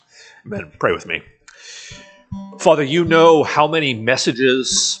Amen. Pray with me. Father, you know how many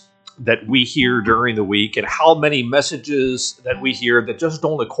messages that we hear during the week and how many messages that we hear that just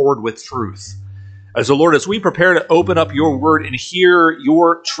don't accord with truth. As the Lord, as we prepare to open up your word and hear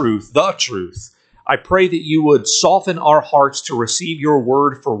your truth, the truth, I pray that you would soften our hearts to receive your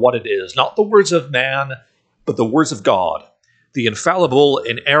word for what it is, not the words of man, but the words of God, the infallible,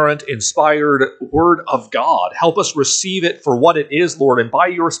 inerrant, inspired word of God. Help us receive it for what it is, Lord, and by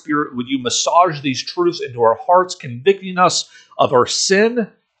your Spirit, would you massage these truths into our hearts, convicting us of our sin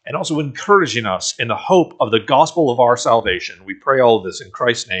and also encouraging us in the hope of the gospel of our salvation. We pray all of this in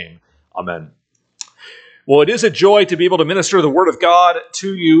Christ's name. Amen. Well, it is a joy to be able to minister the Word of God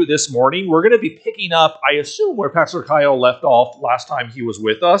to you this morning. We're going to be picking up, I assume, where Pastor Kyle left off last time he was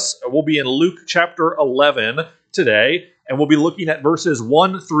with us. We'll be in Luke chapter 11 today, and we'll be looking at verses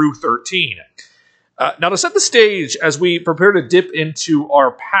 1 through 13. Now, to set the stage as we prepare to dip into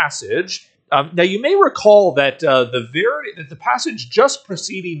our passage, now you may recall that the passage just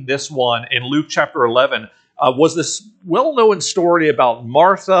preceding this one in Luke chapter 11 was this well-known story about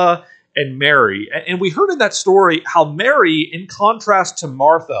Martha and Mary. And we heard in that story how Mary, in contrast to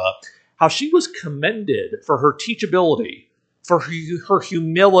Martha, how she was commended for her teachability, for her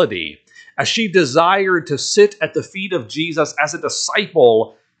humility, as she desired to sit at the feet of Jesus as a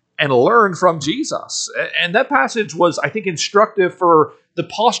disciple and learn from Jesus. And that passage was, I think, instructive for the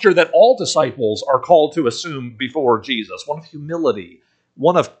posture that all disciples are called to assume before Jesus, one of humility,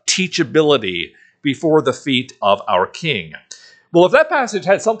 one of teachability before the feet of our King. Well, if that passage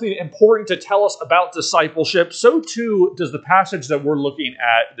had something important to tell us about discipleship, so too does the passage that we're looking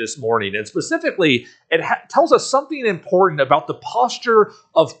at this morning. And specifically, it tells us something important about the posture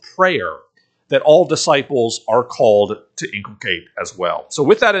of prayer that all disciples are called to inculcate as well. So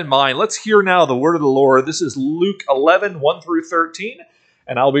with that in mind, let's hear now the word of the Lord. This is Luke 11, 1 through 13,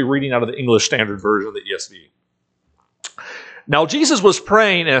 and I'll be reading out of the English Standard Version of the ESV. Now Jesus was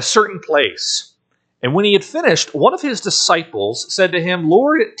praying in a certain place, and when he had finished, one of his disciples said to him,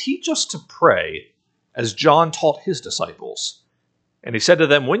 "Lord, teach us to pray, as John taught his disciples." And he said to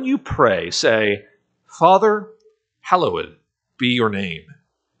them, "When you pray, say, 'Father, hallowed be your name.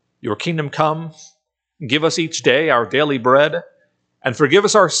 Your kingdom come. Give us each day our daily bread, and forgive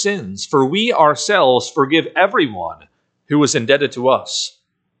us our sins, for we ourselves forgive everyone who is indebted to us.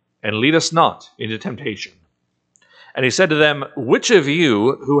 And lead us not into temptation.' And he said to them, 'Which of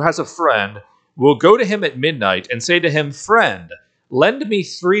you who has a friend will go to him at midnight and say to him, "Friend, lend me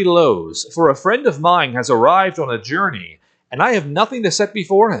 3 loaves, for a friend of mine has arrived on a journey, and I have nothing to set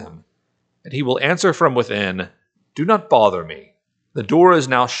before him"? And he will answer from within, 'Do not bother me. The door is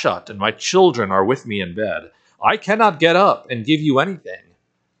now shut, and my children are with me in bed. I cannot get up and give you anything.'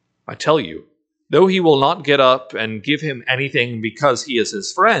 I tell you, though he will not get up and give him anything because he is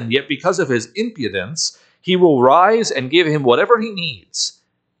his friend, yet because of his impudence, he will rise and give him whatever he needs.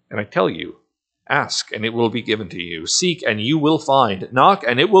 And I tell you, ask, and it will be given to you. Seek, and you will find. Knock,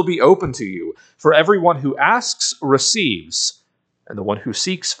 and it will be open to you. For everyone who asks receives, and the one who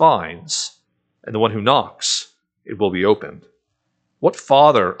seeks finds, and the one who knocks, it will be opened. What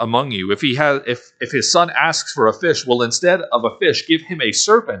father among you, if his son asks for a fish, will instead of a fish give him a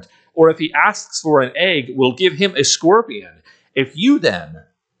serpent? Or if he asks for an egg, will give him a scorpion? If you then,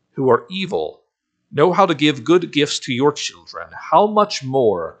 who are evil, know how to give good gifts to your children, how much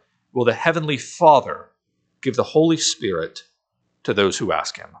more will the Heavenly Father give the Holy Spirit to those who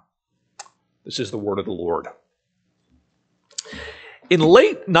ask him?" This is the word of the Lord. In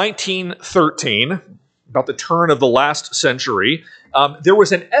late 1913, about the turn of the last century, there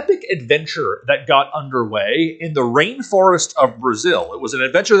was an epic adventure that got underway in the rainforest of Brazil. It was an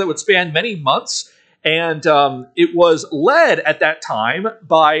adventure that would span many months, and it was led at that time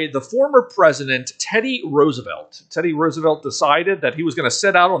by the former president, Teddy Roosevelt. Teddy Roosevelt decided that he was going to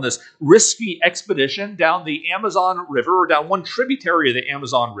set out on this risky expedition down the Amazon River, or down one tributary of the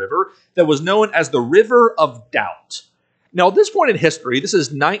Amazon River that was known as the River of Doubt. Now, at this point in history, this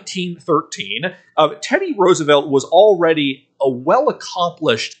is 1913, Teddy Roosevelt was already a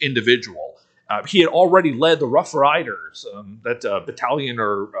well-accomplished individual. He had already led the Rough Riders, that battalion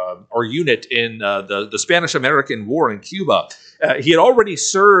or unit in the Spanish-American War in Cuba. He had already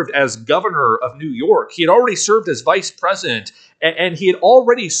served as governor of New York. He had already served as vice president, and he had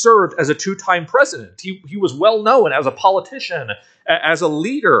already served as a 2-time president. He was well known as a politician, as a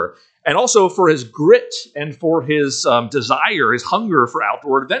leader, and also for his grit and for his desire, his hunger for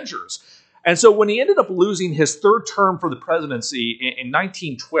outdoor adventures. And so when he ended up losing his third term for the presidency in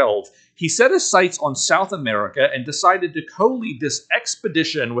 1912, he set his sights on South America and decided to co-lead this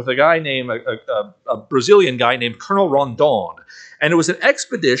expedition with a guy named, a Brazilian guy named Colonel Rondon. And it was an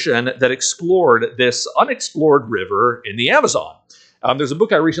expedition that explored this unexplored river in the Amazon. There's a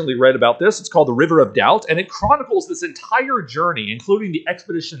book I recently read about this. It's called The River of Doubt, and it chronicles this entire journey, including the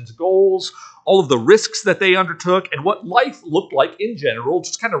expedition's goals, all of the risks that they undertook, and what life looked like in general,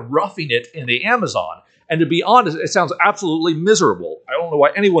 just kind of roughing it in the Amazon. And to be honest, it sounds absolutely miserable. I don't know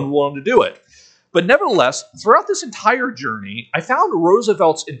why anyone wanted to do it. But nevertheless, throughout this entire journey, I found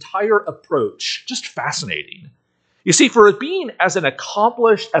Roosevelt's entire approach just fascinating. You see, for being as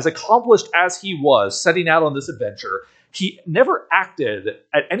accomplished as he was setting out on this adventure, he never acted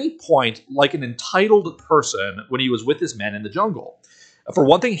at any point like an entitled person when he was with his men in the jungle. For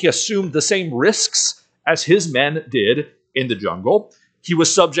one thing, he assumed the same risks as his men did in the jungle. He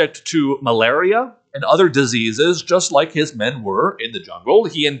was subject to malaria and other diseases, just like his men were in the jungle.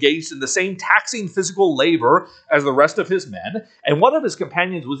 He engaged in the same taxing physical labor as the rest of his men. And one of his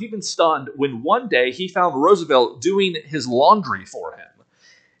companions was even stunned when one day he found Roosevelt doing his laundry for him.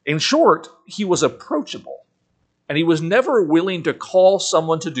 In short, he was approachable. And he was never willing to call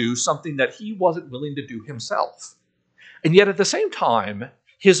someone to do something that he wasn't willing to do himself. And yet at the same time,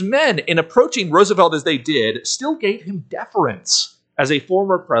 his men, in approaching Roosevelt as they did, still gave him deference as a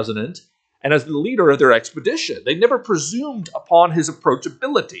former president and as the leader of their expedition. They never presumed upon his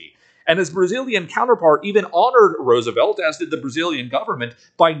approachability. And his Brazilian counterpart even honored Roosevelt, as did the Brazilian government,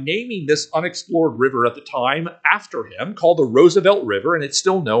 by naming this unexplored river at the time after him, called the Roosevelt River, and it's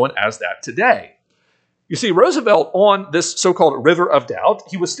still known as that today. You see, Roosevelt, on this so-called River of Doubt,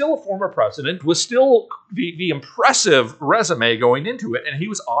 he was still a former president, was still the impressive resume going into it, and he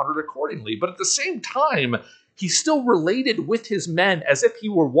was honored accordingly. But at the same time, he still related with his men as if he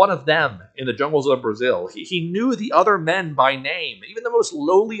were one of them in the jungles of Brazil. He knew the other men by name, even the most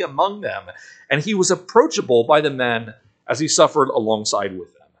lowly among them, and he was approachable by the men as he suffered alongside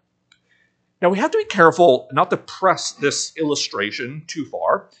with them. Now, we have to be careful not to press this illustration too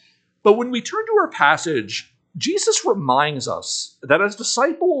far. But when we turn to our passage, Jesus reminds us that as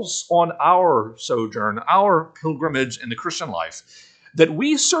disciples on our sojourn, our pilgrimage in the Christian life, that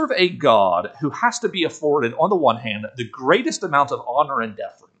we serve a God who has to be afforded, on the one hand, the greatest amount of honor and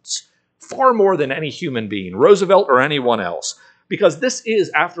deference, far more than any human being, Roosevelt or anyone else, because this is,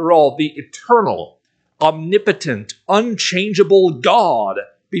 after all, the eternal, omnipotent, unchangeable God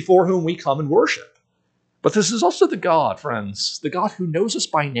before whom we come and worship. But this is also the God, friends, the God who knows us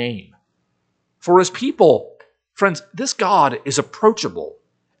by name. For his people, friends, this God is approachable.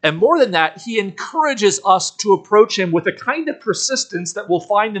 And more than that, he encourages us to approach him with a kind of persistence that we'll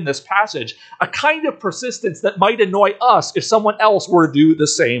find in this passage, a kind of persistence that might annoy us if someone else were to do the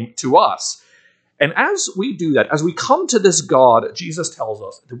same to us. And as we do that, as we come to this God, Jesus tells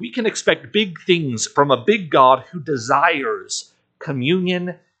us that we can expect big things from a big God who desires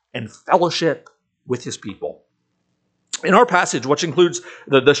communion and fellowship with his people. In our passage, which includes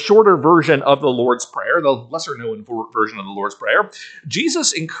the shorter version of the Lord's Prayer, the lesser-known version of the Lord's Prayer,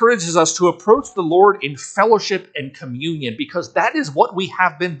 Jesus encourages us to approach the Lord in fellowship and communion, because that is what we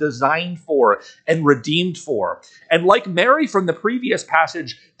have been designed for and redeemed for. And like Mary from the previous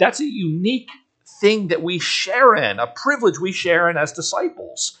passage, that's a unique thing that we share in, a privilege we share in as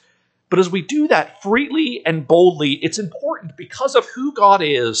disciples. But as we do that freely and boldly, it's important because of who God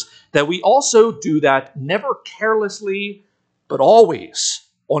is that we also do that never carelessly, but always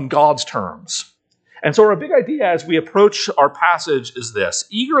on God's terms. And so our big idea as we approach our passage is this: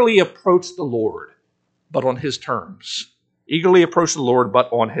 eagerly approach the Lord, but on his terms. Eagerly approach the Lord,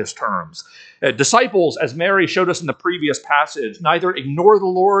 but on his terms. Disciples, as Mary showed us in the previous passage, neither ignore the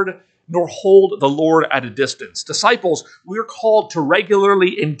Lord nor hold the Lord at a distance. Disciples, we're called to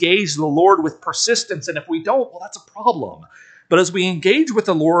regularly engage the Lord with persistence, and if we don't, well, that's a problem. But as we engage with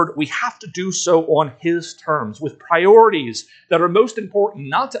the Lord, we have to do so on his terms, with priorities that are most important,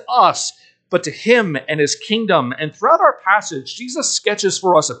 not to us, but to him and his kingdom. And throughout our passage, Jesus sketches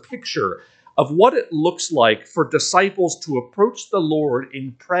for us a picture of what it looks like for disciples to approach the Lord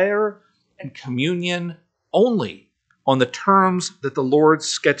in prayer and communion only on the terms that the Lord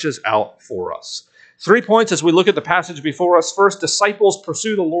sketches out for us. 3 points as we look at the passage before us. First, disciples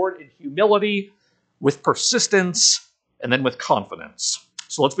pursue the Lord in humility, with persistence, and then with confidence.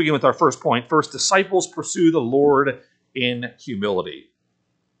 So let's begin with our first point. First, disciples pursue the Lord in humility.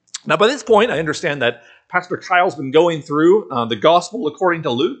 Now, by this point, I understand that Pastor Kyle's been going through the Gospel according to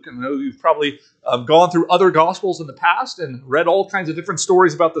Luke. And I know you've probably gone through other Gospels in the past and read all kinds of different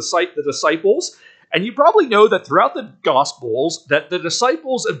stories about the disciples. And you probably know that throughout the Gospels that the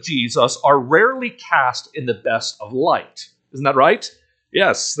disciples of Jesus are rarely cast in the best of light. Isn't that right?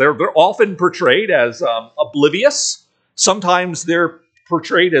 Yes, they're often portrayed as oblivious. Sometimes they're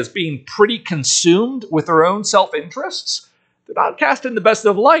portrayed as being pretty consumed with their own self-interests. They're not cast in the best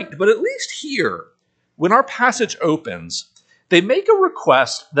of light, but at least here, when our passage opens, they make a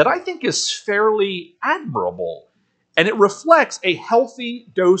request that I think is fairly admirable. And it reflects a healthy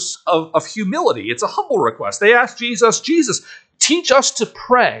dose of humility. It's a humble request. They ask Jesus, Jesus, teach us to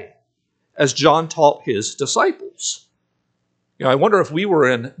pray as John taught his disciples. I wonder if we were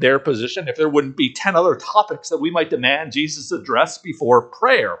in their position, if there wouldn't be 10 other topics that we might demand Jesus address before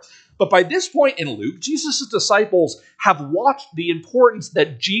prayer. But by this point in Luke, Jesus' disciples have watched the importance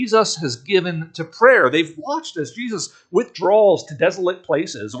that Jesus has given to prayer. They've watched as Jesus withdraws to desolate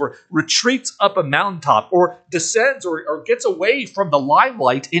places or retreats up a mountaintop or descends or gets away from the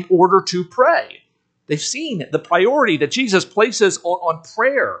limelight in order to pray. They've seen the priority that Jesus places on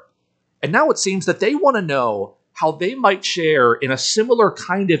prayer. And now it seems that they want to know how they might share in a similar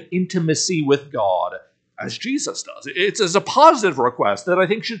kind of intimacy with God as Jesus does. It's as a positive request that I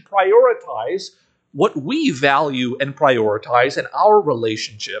think should prioritize what we value and prioritize in our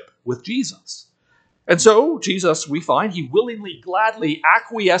relationship with Jesus. And so Jesus, we find, he willingly, gladly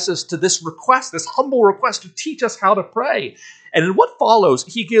acquiesces to this request, this humble request to teach us how to pray. And in what follows,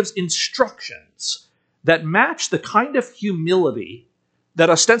 he gives instructions that match the kind of humility that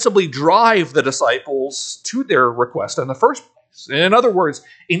ostensibly drive the disciples to their request in the first place. In other words,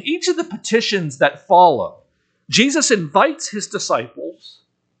 in each of the petitions that follow, Jesus invites his disciples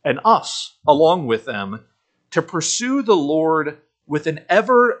and us along with them to pursue the Lord with an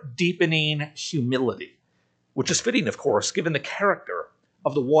ever-deepening humility, which is fitting, of course, given the character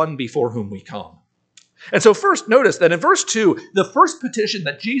of the one before whom we come. And so first, notice that in verse 2, the first petition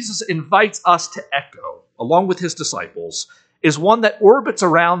that Jesus invites us to echo, along with his disciples, is one that orbits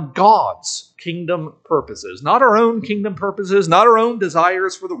around God's kingdom purposes, not our own kingdom purposes, not our own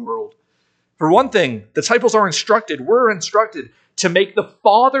desires for the world. For one thing, the disciples we're instructed to make the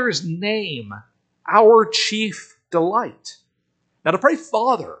Father's name our chief delight. Now, to pray,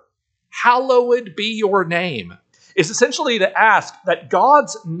 Father, hallowed be your name, is essentially to ask that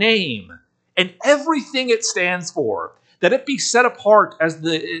God's name and everything it stands for, that it be set apart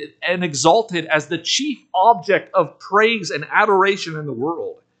and exalted as the chief object of praise and adoration in the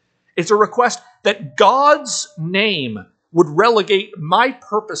world. It's a request that God's name would relegate my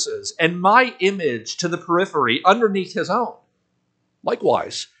purposes and my image to the periphery underneath his own.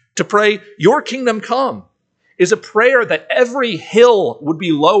 Likewise, to pray, your kingdom come, is a prayer that every hill would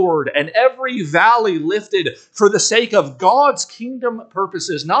be lowered and every valley lifted for the sake of God's kingdom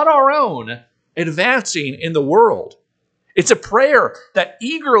purposes, not our own, advancing in the world. It's a prayer that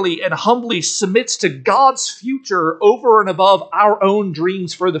eagerly and humbly submits to God's future over and above our own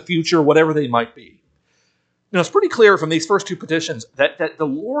dreams for the future, whatever they might be. Now, it's pretty clear from these first two petitions that the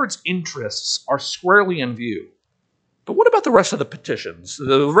Lord's interests are squarely in view. But what about the rest of the petitions?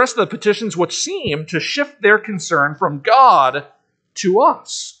 The rest of the petitions which seem to shift their concern from God to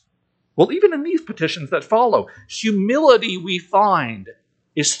us. Well, even in these petitions that follow, humility, we find,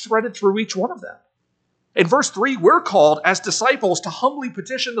 is threaded through each one of them. In verse 3, we're called as disciples to humbly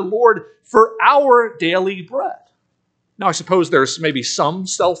petition the Lord for our daily bread. Now, I suppose there's maybe some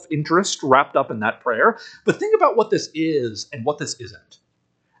self-interest wrapped up in that prayer, but think about what this is and what this isn't.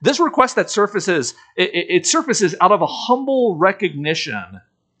 This request that surfaces out of a humble recognition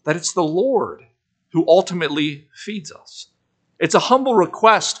that it's the Lord who ultimately feeds us. It's a humble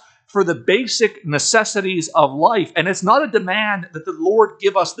request for the basic necessities of life. And it's not a demand that the Lord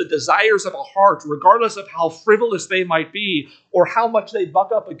give us the desires of a heart, regardless of how frivolous they might be or how much they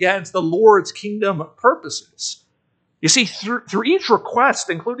buck up against the Lord's kingdom purposes. You see, through each request,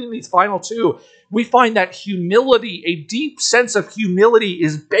 including these final two, we find that humility, a deep sense of humility,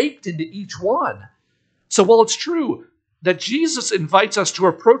 is baked into each one. So while it's true that Jesus invites us to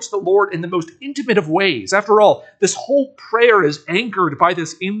approach the Lord in the most intimate of ways. After all, this whole prayer is anchored by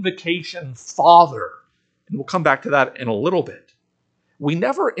this invocation, Father. And we'll come back to that in a little bit. We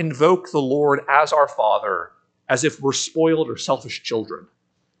never invoke the Lord as our Father as if we're spoiled or selfish children.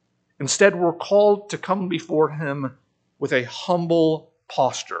 Instead, we're called to come before him with a humble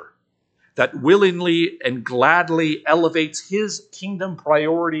posture that willingly and gladly elevates his kingdom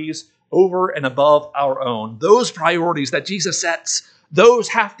priorities over and above our own. Those priorities that Jesus sets, those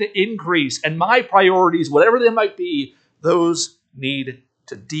have to increase. And my priorities, whatever they might be, those need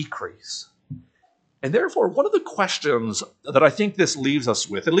to decrease. And therefore, one of the questions that I think this leaves us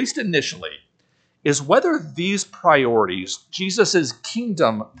with, at least initially, is whether these priorities, Jesus'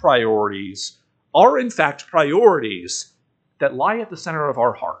 kingdom priorities, are in fact priorities that lie at the center of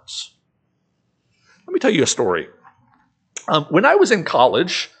our hearts. Let me tell you a story. When I was in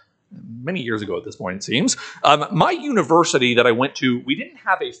college, many years ago at this point it seems, my university that I went to, we didn't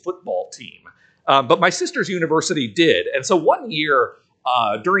have a football team, but my sister's university did. And so one year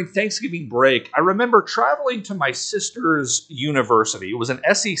during Thanksgiving break, I remember traveling to my sister's university. It was an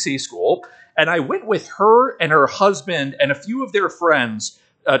SEC school, and I went with her and her husband and a few of their friends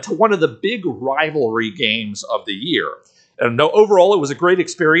to one of the big rivalry games of the year. And overall, it was a great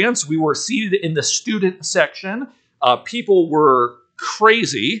experience. We were seated in the student section. People were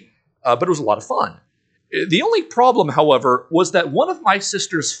crazy, but it was a lot of fun. The only problem, however, was that one of my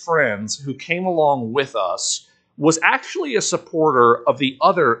sister's friends who came along with us was actually a supporter of the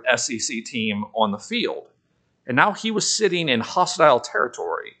other SEC team on the field. And now he was sitting in hostile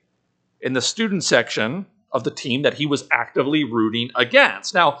territory in the student section of the team that he was actively rooting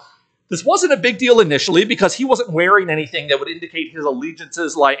against. Now, this wasn't a big deal initially because he wasn't wearing anything that would indicate his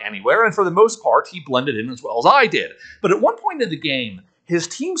allegiances lie anywhere, and for the most part, he blended in as well as I did. But at one point in the game, his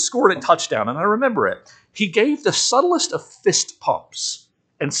team scored a touchdown, and I remember it. He gave the subtlest of fist pumps,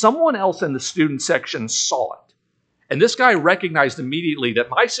 and someone else in the student section saw it. And this guy recognized immediately that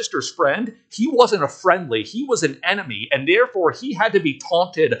my sister's friend, he wasn't a friendly, he was an enemy, and therefore he had to be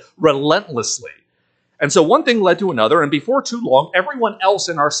taunted relentlessly. And so one thing led to another, and before too long, everyone else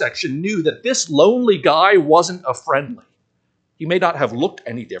in our section knew that this lonely guy wasn't a friendly. He may not have looked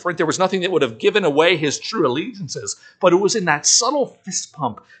any different. There was nothing that would have given away his true allegiances, but it was in that subtle fist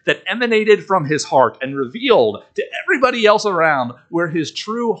pump that emanated from his heart and revealed to everybody else around where his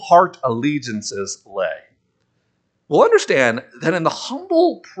true heart allegiances lay. We'll understand that in the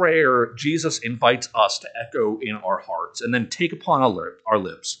humble prayer Jesus invites us to echo in our hearts and then take upon our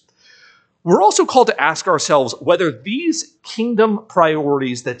lips, we're also called to ask ourselves whether these kingdom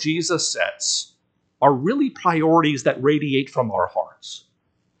priorities that Jesus sets are really priorities that radiate from our hearts.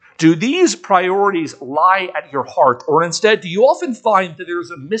 Do these priorities lie at your heart, or instead do you often find that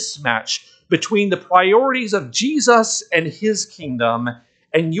there's a mismatch between the priorities of Jesus and his kingdom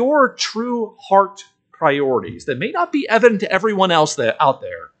and your true heart priorities that may not be evident to everyone else out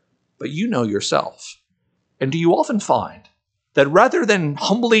there, but you know yourself? And do you often find that rather than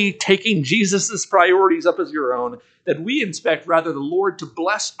humbly taking Jesus' priorities up as your own, that we expect rather the Lord to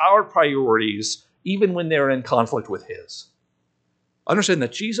bless our priorities even when they're in conflict with his? Understand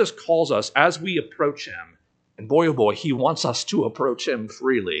that Jesus calls us as we approach him, and boy oh boy, he wants us to approach him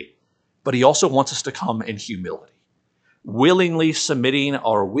freely, but he also wants us to come in humility, willingly submitting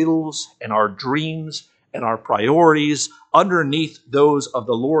our wills and our dreams and our priorities underneath those of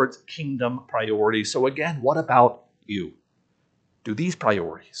the Lord's kingdom priorities. So again, what about you? Do these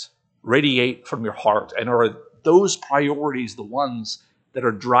priorities radiate from your heart? And are those priorities the ones that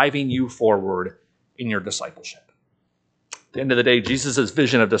are driving you forward in your discipleship? At the end of the day, Jesus'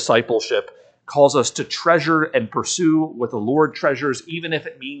 vision of discipleship calls us to treasure and pursue what the Lord treasures, even if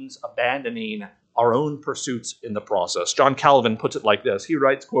it means abandoning our own pursuits in the process. John Calvin puts it like this. He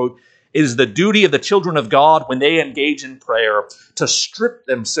writes, quote, "It is the duty of the children of God when they engage in prayer to strip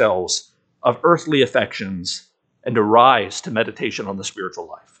themselves of earthly affections and to rise to meditation on the spiritual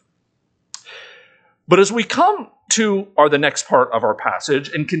life." But as we come to the next part of our passage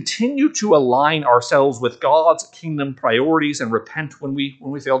and continue to align ourselves with God's kingdom priorities and repent when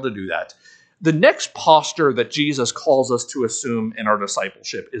we fail to do that, the next posture that Jesus calls us to assume in our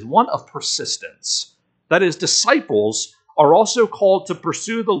discipleship is one of persistence. That is, disciples are also called to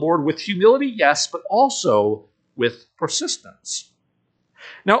pursue the Lord with humility, yes, but also with persistence.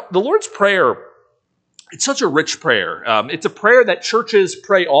 Now, the Lord's Prayer, it's such a rich prayer. It's a prayer that churches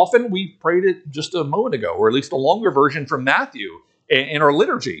pray often. We prayed it just a moment ago, or at least a longer version from Matthew in our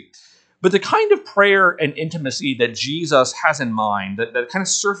liturgy. But the kind of prayer and intimacy that Jesus has in mind, that kind of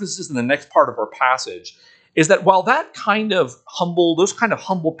surfaces in the next part of our passage, is that while those kind of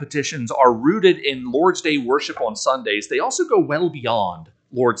humble petitions are rooted in Lord's Day worship on Sundays, they also go well beyond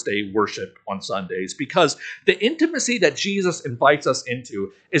Lord's Day worship on Sundays, because the intimacy that Jesus invites us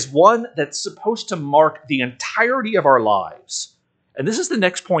into is one that's supposed to mark the entirety of our lives. And this is the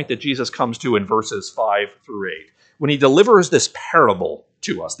next point that Jesus comes to in verses 5 through 8, when he delivers this parable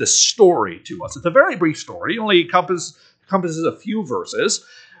to us, this story to us. It's a very brief story, it only encompasses a few verses,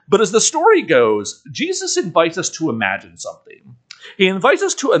 but as the story goes, Jesus invites us to imagine something. He invites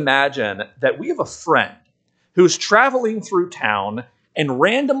us to imagine that we have a friend who's traveling through town and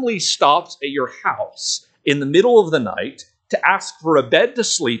randomly stops at your house in the middle of the night to ask for a bed to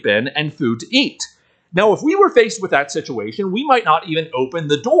sleep in and food to eat. Now, if we were faced with that situation, we might not even open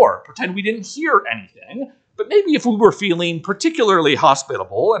the door, pretend we didn't hear anything, But maybe if we were feeling particularly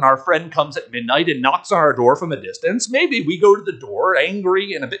hospitable and our friend comes at midnight and knocks on our door from a distance, maybe we go to the door,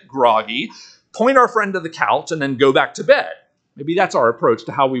 angry and a bit groggy, point our friend to the couch, and then go back to bed. Maybe that's our approach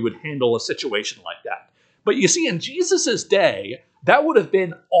to how we would handle a situation like that. But you see, in Jesus' day, that would have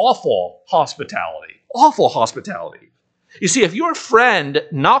been awful hospitality. Awful hospitality. You see, if your friend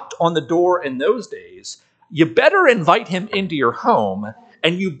knocked on the door in those days, you better invite him into your home,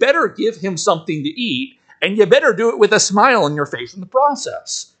 and you better give him something to eat, and you better do it with a smile on your face in the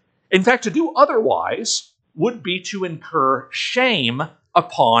process. In fact, to do otherwise would be to incur shame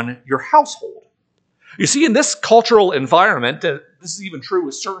upon your household. You see, in this cultural environment, this is even true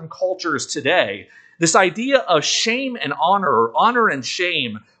with certain cultures today, this idea of shame and honor, or honor and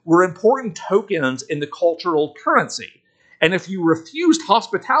shame, were important tokens in the cultural currency. And if you refused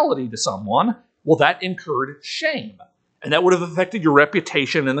hospitality to someone, well, that incurred shame. And that would have affected your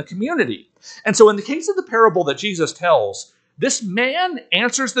reputation in the community. And so in the case of the parable that Jesus tells, this man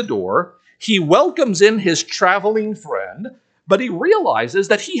answers the door, he welcomes in his traveling friend, but he realizes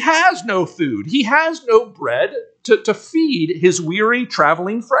that he has no food, he has no bread to feed his weary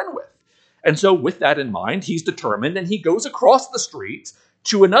traveling friend with. And so with that in mind, he's determined, and he goes across the street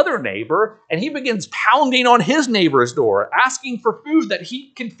to another neighbor, and he begins pounding on his neighbor's door, asking for food that he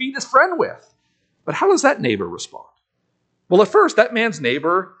can feed his friend with. But how does that neighbor respond? Well, at first, that man's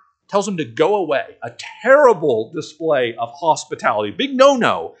neighbor tells him to go away. A terrible display of hospitality. Big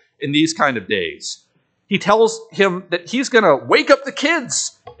no-no in these kind of days. He tells him that he's going to wake up the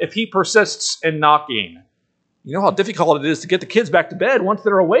kids if he persists in knocking. You know how difficult it is to get the kids back to bed once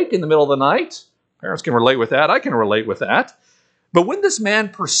they're awake in the middle of the night? Parents can relate with that. I can relate with that. But when this man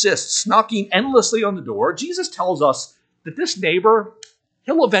persists, knocking endlessly on the door, Jesus tells us that this neighbor,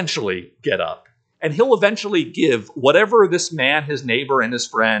 he'll eventually get up. And he'll eventually give whatever this man, his neighbor, and his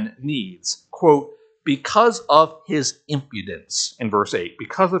friend needs. Quote, because of his impudence, in verse 8.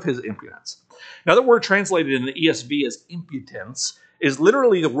 Because of his impudence. Now, the word translated in the ESV as impudence is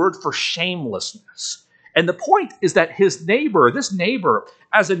literally the word for shamelessness. And the point is that his neighbor, this neighbor,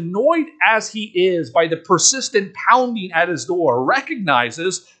 as annoyed as he is by the persistent pounding at his door,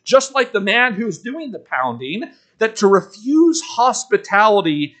 recognizes, just like the man who's doing the pounding, that to refuse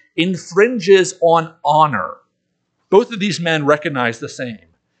hospitality infringes on honor. Both of these men recognize the same.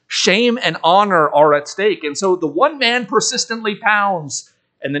 Shame and honor are at stake. And so the one man persistently pounds,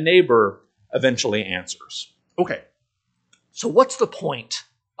 and the neighbor eventually answers. Okay, so what's the point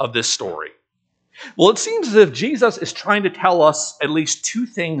of this story? Well, it seems as if Jesus is trying to tell us at least two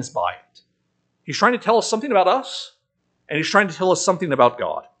things by it. He's trying to tell us something about us, and he's trying to tell us something about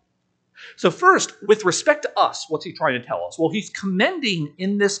God. So first, with respect to us, what's he trying to tell us? Well, he's commending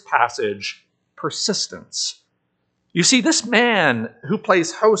in this passage persistence. You see, this man who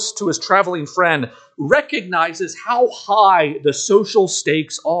plays host to his traveling friend recognizes how high the social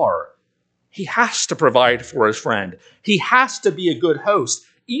stakes are. He has to provide for his friend. He has to be a good host,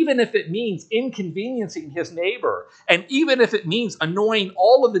 even if it means inconveniencing his neighbor, and even if it means annoying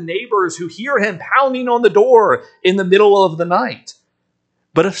all of the neighbors who hear him pounding on the door in the middle of the night.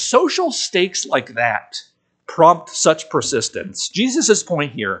 But if social stakes like that prompt such persistence, Jesus'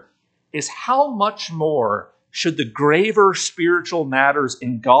 point here is how much more should the graver spiritual matters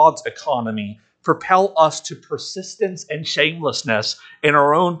in God's economy propel us to persistence and shamelessness in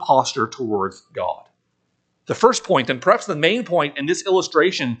our own posture towards God. The first point, and perhaps the main point in this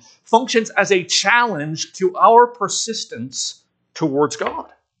illustration, functions as a challenge to our persistence towards God.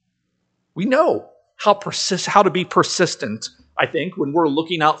 We know how to be persistent, I think, when we're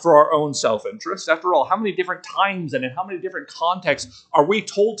looking out for our own self-interest. After all, how many different times and in how many different contexts are we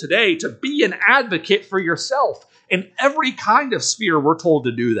told today to be an advocate for yourself? In every kind of sphere, we're told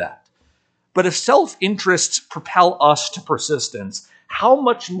to do that. But if self-interests propel us to persistence, how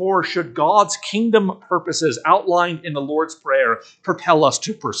much more should God's kingdom purposes outlined in the Lord's Prayer propel us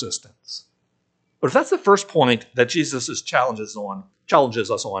to persistence? But if that's the first point that Jesus challenges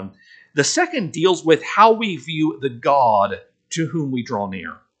us on, the second deals with how we view the God to whom we draw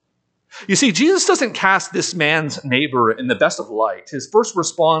near. You see, Jesus doesn't cast this man's neighbor in the best of light. His first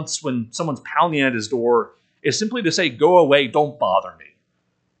response when someone's pounding at his door is simply to say, "Go away, don't bother me."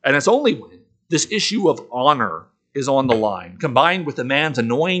 And it's only when this issue of honor is on the line, combined with the man's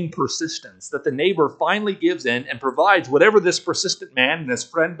annoying persistence, that the neighbor finally gives in and provides whatever this persistent man and his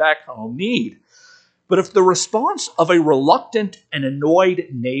friend back home need. But if the response of a reluctant and annoyed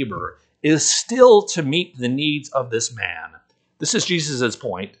neighbor is still to meet the needs of this man, this is Jesus'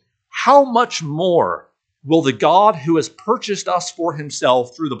 point, how much more will the God who has purchased us for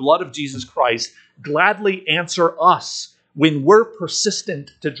himself through the blood of Jesus Christ gladly answer us when we're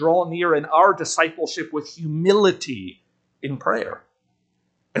persistent to draw near in our discipleship with humility in prayer.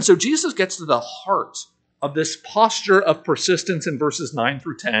 And so Jesus gets to the heart of this posture of persistence in verses 9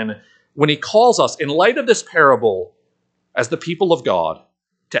 through 10 when he calls us, in light of this parable, as the people of God,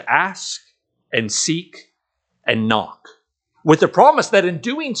 to ask and seek and knock, with the promise that in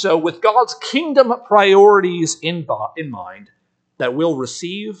doing so, with God's kingdom priorities in mind, that we'll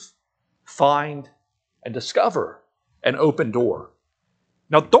receive, find, and discover an open door.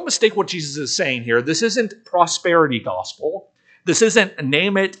 Now, don't mistake what Jesus is saying here. This isn't prosperity gospel. This isn't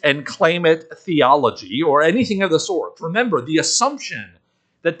name it and claim it theology or anything of the sort. Remember, the assumption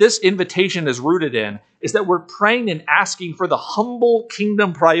that this invitation is rooted in is that we're praying and asking for the humble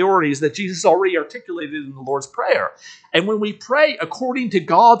kingdom priorities that Jesus already articulated in the Lord's Prayer. And when we pray according to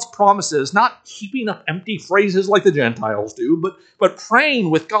God's promises, not keeping up empty phrases like the Gentiles do, but praying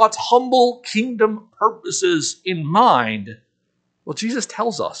with God's humble kingdom purposes in mind, well, Jesus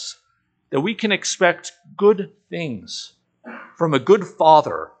tells us that we can expect good things from a good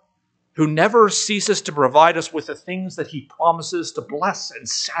Father who never ceases to provide us with the things that he promises to bless and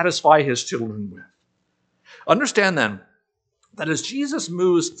satisfy his children with. Understand then that as Jesus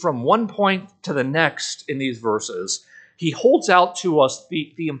moves from one point to the next in these verses, he holds out to us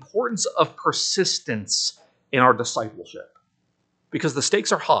the importance of persistence in our discipleship, because the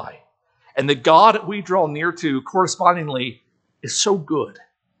stakes are high, and the God we draw near to correspondingly is so good,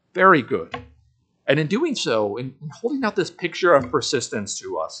 very good. And in doing so, in holding out this picture of persistence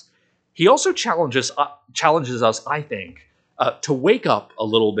to us, he also challenges us, I think, to wake up a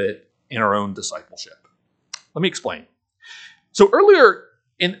little bit in our own discipleship. Let me explain. So earlier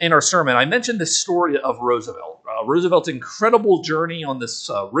in our sermon, I mentioned this story of Roosevelt. Roosevelt's incredible journey on this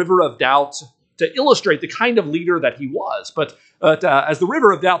river of doubt to illustrate the kind of leader that he was. But as the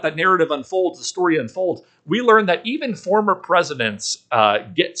river of doubt, that narrative unfolds, the story unfolds, we learn that even former presidents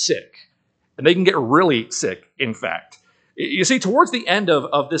get sick. And they can get really sick, in fact. You see, towards the end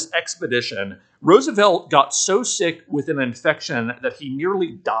of this expedition, Roosevelt got so sick with an infection that he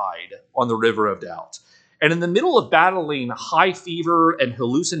nearly died on the River of Doubt. And in the middle of battling high fever and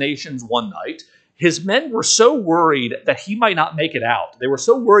hallucinations one night, his men were so worried that he might not make it out. They were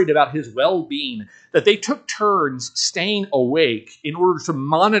so worried about his well-being that they took turns staying awake in order to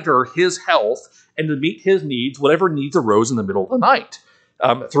monitor his health and to meet his needs, whatever needs arose in the middle of the night.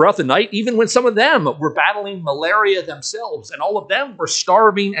 Throughout the night, even when some of them were battling malaria themselves and all of them were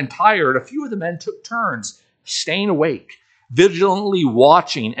starving and tired, a few of the men took turns staying awake, vigilantly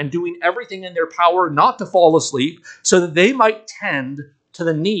watching and doing everything in their power not to fall asleep so that they might tend to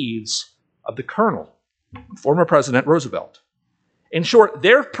the needs of the colonel, former President Roosevelt. In short,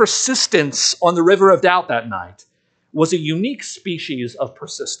 their persistence on the River of Doubt that night was a unique species of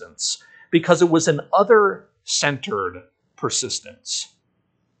persistence because it was an other-centered persistence.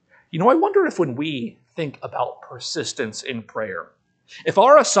 You know, I wonder if when we think about persistence in prayer, if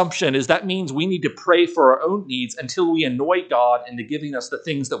our assumption is that means we need to pray for our own needs until we annoy God into giving us the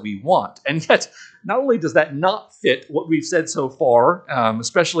things that we want. And yet, not only does that not fit what we've said so far,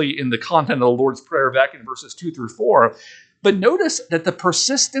 especially in the content of the Lord's Prayer back in verses 2 through 4, but notice that the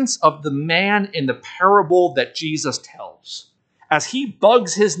persistence of the man in the parable that Jesus tells, as he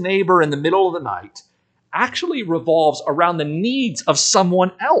bugs his neighbor in the middle of the night, actually revolves around the needs of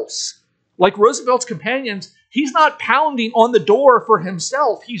someone else. Like Roosevelt's companions, he's not pounding on the door for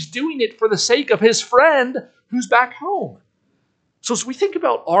himself. He's doing it for the sake of his friend who's back home. So as we think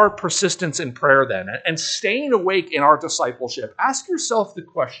about our persistence in prayer then, and staying awake in our discipleship, ask yourself the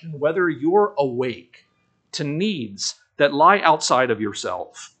question whether you're awake to needs that lie outside of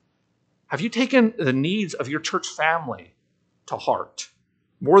yourself. Have you taken the needs of your church family to heart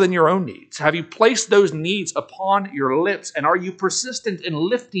more than your own needs? Have you placed those needs upon your lips? And are you persistent in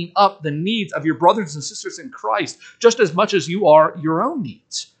lifting up the needs of your brothers and sisters in Christ just as much as you are your own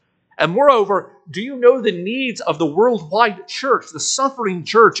needs? And moreover, do you know the needs of the worldwide church, the suffering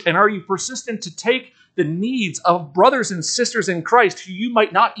church? And are you persistent to take the needs of brothers and sisters in Christ who you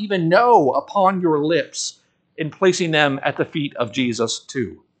might not even know upon your lips in placing them at the feet of Jesus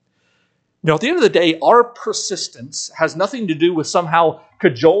too? Now, at the end of the day, our persistence has nothing to do with somehow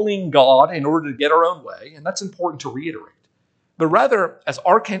cajoling God in order to get our own way, and that's important to reiterate. But rather, as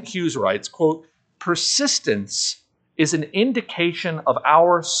R. Kent Hughes writes, quote, persistence is an indication of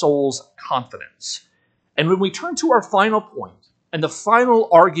our soul's confidence. And when we turn to our final point, and the final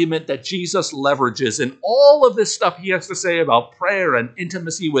argument that Jesus leverages in all of this stuff he has to say about prayer and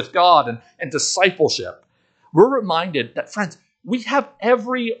intimacy with God and discipleship, we're reminded that, friends, we have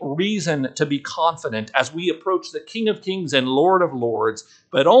every reason to be confident as we approach the King of Kings and Lord of Lords,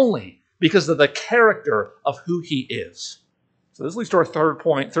 but only because of the character of who he is. So this leads to our third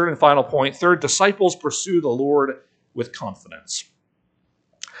point, third and final point. Third, disciples pursue the Lord with confidence.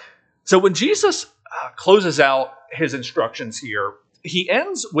 So when Jesus closes out his instructions here, he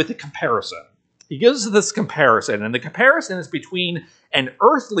ends with a comparison. He gives this comparison, and the comparison is between an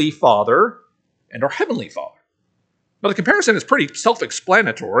earthly father and our heavenly Father. Now, the comparison is pretty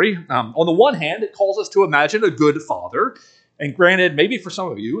self-explanatory. On the one hand, it calls us to imagine a good father, and granted, maybe for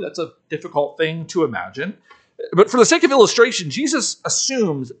some of you, that's a difficult thing to imagine. But for the sake of illustration, Jesus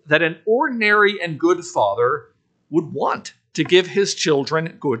assumes that an ordinary and good father would want to give his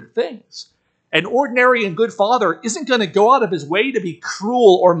children good things. An ordinary and good father isn't going to go out of his way to be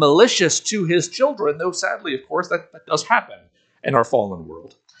cruel or malicious to his children, though sadly, of course, that does happen in our fallen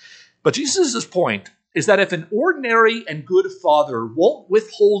world. But Jesus' point is that if an ordinary and good father won't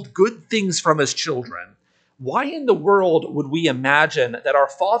withhold good things from his children, why in the world would we imagine that our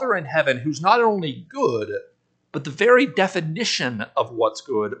Father in heaven, who's not only good, but the very definition of what's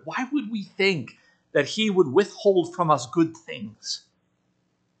good, why would we think that he would withhold from us good things?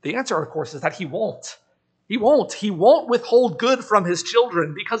 The answer, of course, is that he won't. He won't. He won't withhold good from his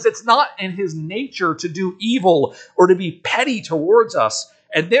children because it's not in his nature to do evil or to be petty towards us.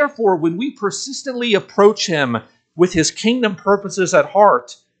 And therefore, when we persistently approach him with his kingdom purposes at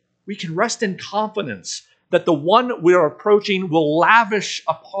heart, we can rest in confidence that the one we're approaching will lavish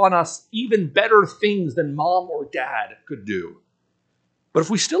upon us even better things than mom or dad could do. But if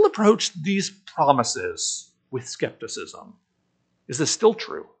we still approach these promises with skepticism, is this still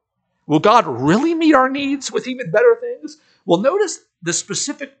true? Will God really meet our needs with even better things? Well, notice the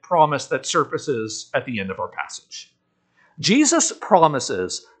specific promise that surfaces at the end of our passage. Jesus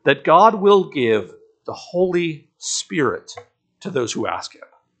promises that God will give the Holy Spirit to those who ask him.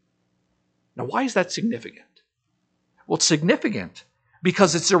 Now, why is that significant? Well, it's significant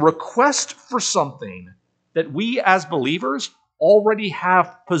because it's a request for something that we as believers already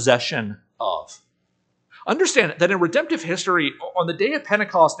have possession of. Understand that in redemptive history, on the day of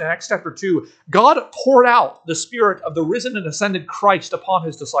Pentecost in Acts chapter 2, God poured out the Spirit of the risen and ascended Christ upon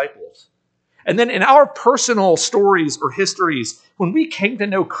his disciples. And then in our personal stories or histories, when we came to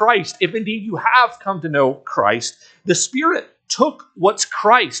know Christ, if indeed you have come to know Christ, the Spirit took what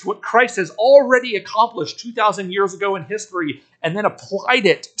Christ has already accomplished 2,000 years ago in history, and then applied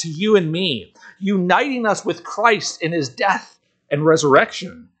it to you and me, uniting us with Christ in his death and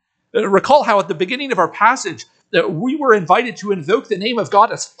resurrection. Recall how at the beginning of our passage, that we were invited to invoke the name of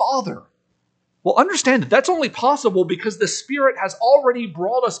God as Father. Well, understand that that's only possible because the Spirit has already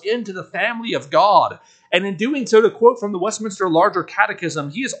brought us into the family of God. And in doing so, to quote from the Westminster Larger Catechism,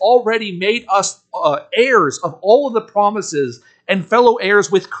 he has already made us heirs of all of the promises and fellow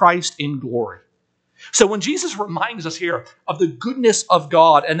heirs with Christ in glory. So when Jesus reminds us here of the goodness of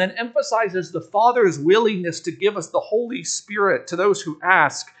God and then emphasizes the Father's willingness to give us the Holy Spirit to those who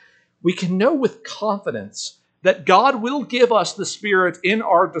ask, we can know with confidence that God will give us the Spirit in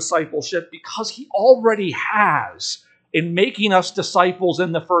our discipleship because he already has in making us disciples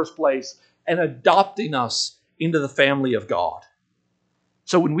in the first place and adopting us into the family of God.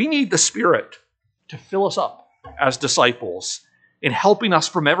 So when we need the Spirit to fill us up as disciples in helping us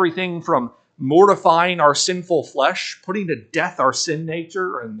from everything from mortifying our sinful flesh, putting to death our sin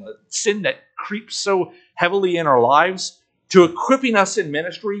nature and the sin that creeps so heavily in our lives, to equipping us in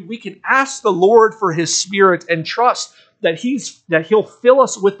ministry, we can ask the Lord for his Spirit and trust that he'll fill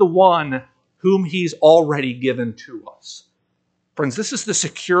us with the one whom he's already given to us. Friends, this is the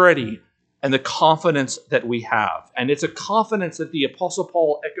security and the confidence that we have. And it's a confidence that the Apostle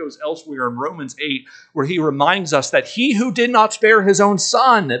Paul echoes elsewhere in Romans 8, where he reminds us that he who did not spare his own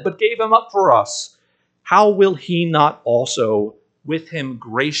son, but gave him up for us, how will he not also with him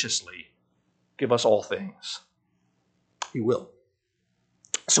graciously give us all things? He will.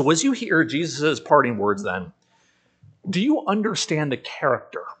 So as you hear Jesus' parting words then, do you understand the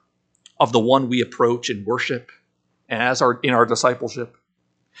character of the one we approach in worship and in our discipleship?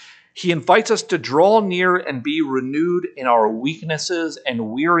 He invites us to draw near and be renewed in our weaknesses and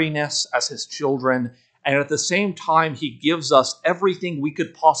weariness as his children, and at the same time, he gives us everything we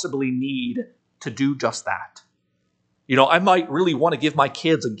could possibly need to do just that. You know, I might really want to give my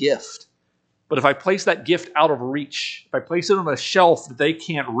kids a gift, but if I place that gift out of reach, if I place it on a shelf that they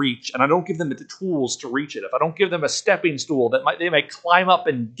can't reach, and I don't give them the tools to reach it, if I don't give them a stepping stool that they may climb up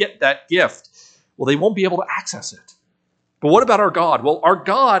and get that gift, well, they won't be able to access it. But what about our God? Well, our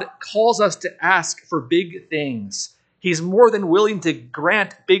God calls us to ask for big things. He's more than willing to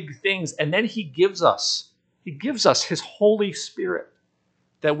grant big things, and then he gives us his Holy Spirit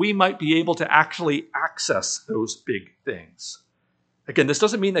that we might be able to actually access those big things. Again, this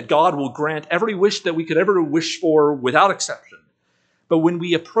doesn't mean that God will grant every wish that we could ever wish for without exception. But when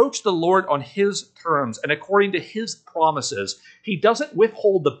we approach the Lord on his terms and according to his promises, he doesn't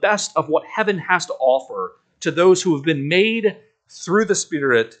withhold the best of what heaven has to offer to those who have been made through the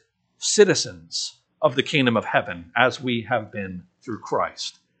Spirit citizens of the kingdom of heaven, as we have been through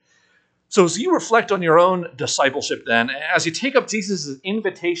Christ. So as you reflect on your own discipleship then, as you take up Jesus'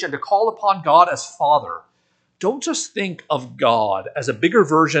 invitation to call upon God as Father, don't just think of God as a bigger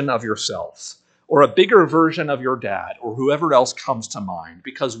version of yourself or a bigger version of your dad or whoever else comes to mind,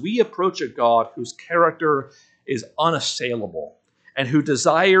 because we approach a God whose character is unassailable and who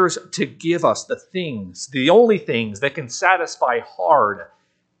desires to give us the things, the only things that can satisfy hard,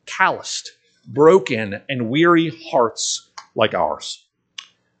 calloused, broken, and weary hearts like ours.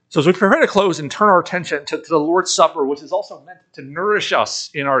 So as we prepare to close and turn our attention to the Lord's Supper, which is also meant to nourish us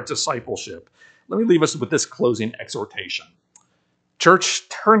in our discipleship, let me leave us with this closing exhortation. Church,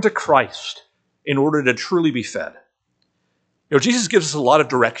 turn to Christ in order to truly be fed. Jesus gives us a lot of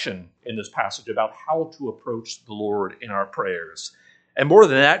direction in this passage about how to approach the Lord in our prayers. And more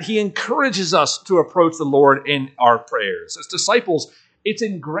than that, he encourages us to approach the Lord in our prayers. As disciples, it's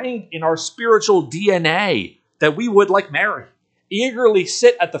ingrained in our spiritual DNA that we would, like Mary, eagerly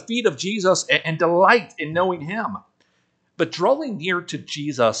sit at the feet of Jesus and delight in knowing him. But drawing near to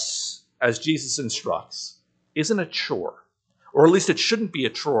Jesus, as Jesus instructs, isn't a chore. Or at least it shouldn't be a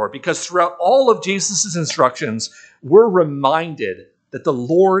chore, because throughout all of Jesus' instructions, we're reminded that the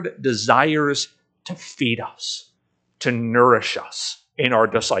Lord desires to feed us, to nourish us in our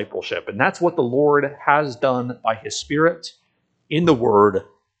discipleship. And that's what the Lord has done by his Spirit, in the Word,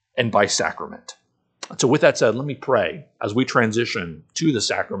 and by sacrament. So with that said, let me pray as we transition to the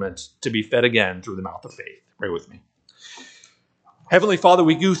sacrament to be fed again through the mouth of faith. Pray with me. Heavenly Father,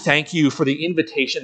 we do thank you for the invitation